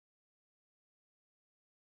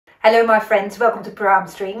Hello my friends, welcome to Pram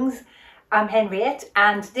Strings. I'm Henriette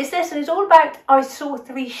and this lesson is all about I Saw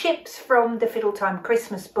Three Ships from the Fiddle Time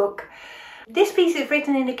Christmas book. This piece is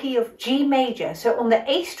written in the key of G major, so on the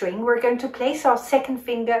A string we're going to place our second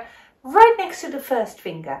finger right next to the first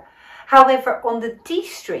finger. However, on the D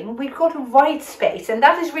string we've got a wide space and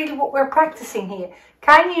that is really what we're practicing here.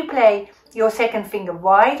 Can you play your second finger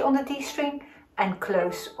wide on the D string and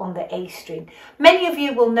close on the A string? Many of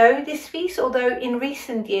you will know this piece, although in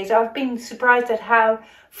recent years I've been surprised at how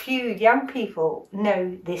few young people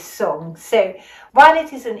know this song. So while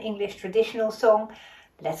it is an English traditional song,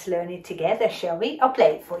 let's learn it together, shall we? I'll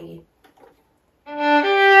play it for you.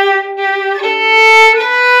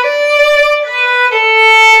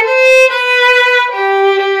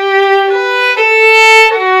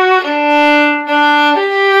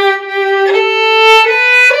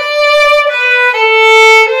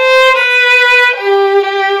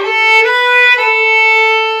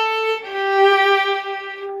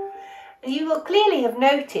 You will clearly have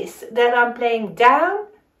noticed that I'm playing down,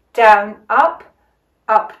 down, up,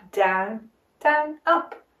 up, down, down,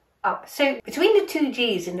 up, up. So between the two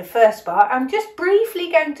G's in the first bar, I'm just briefly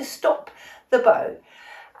going to stop the bow.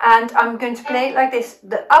 And I'm going to play it like this.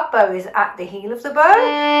 The up bow is at the heel of the bow.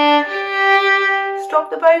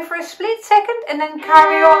 Stop the bow for a split second and then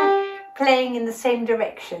carry on playing in the same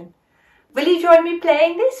direction. Will you join me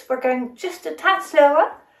playing this? We're going just a tad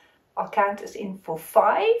slower. I'll count us in for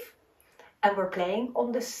 5. And we're playing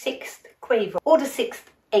on the 6th quaver or the 6th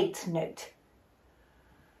 8th note.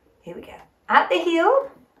 Here we go. At the heel,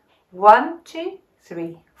 1, 2,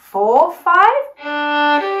 3, 4, 5.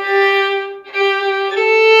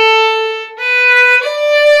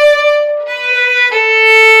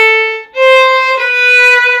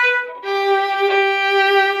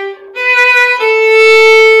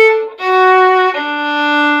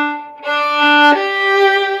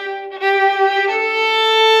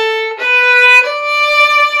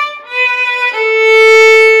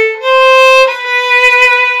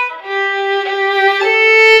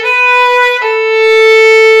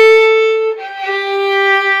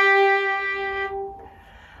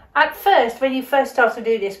 At first, when you first start to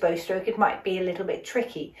do this bow stroke, it might be a little bit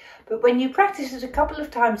tricky. But when you practice it a couple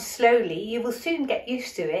of times slowly, you will soon get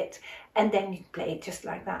used to it. And then you play it just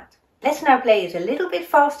like that. Let's now play it a little bit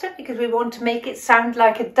faster because we want to make it sound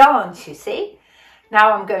like a dance, you see.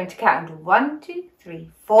 Now I'm going to count 1, 2,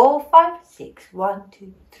 3, 4, 5, 6. 1,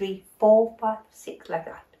 2, 3, 4, 5, 6, like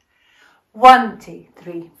that. 1, 2,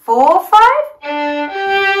 3, 4, 5.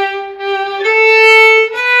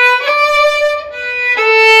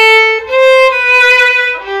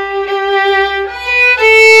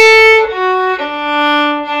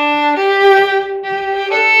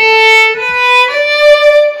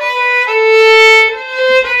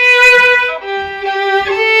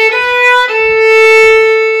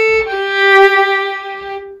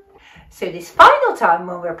 So this final time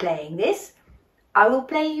when we're playing this, I will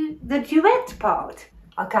play you the duet part.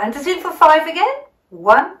 I'll count us in for 5 again.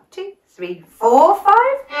 1, 2, 3, 4, 5.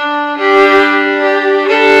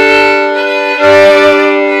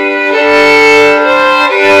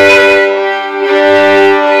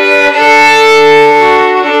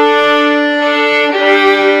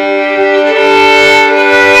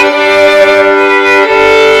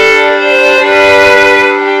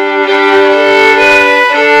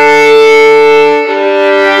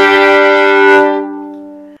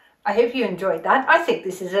 I hope you enjoyed that. I think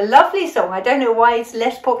this is a lovely song. I don't know why it's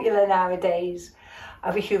less popular nowadays.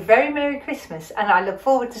 I wish you a very Merry Christmas and I look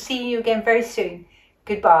forward to seeing you again very soon.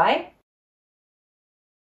 Goodbye.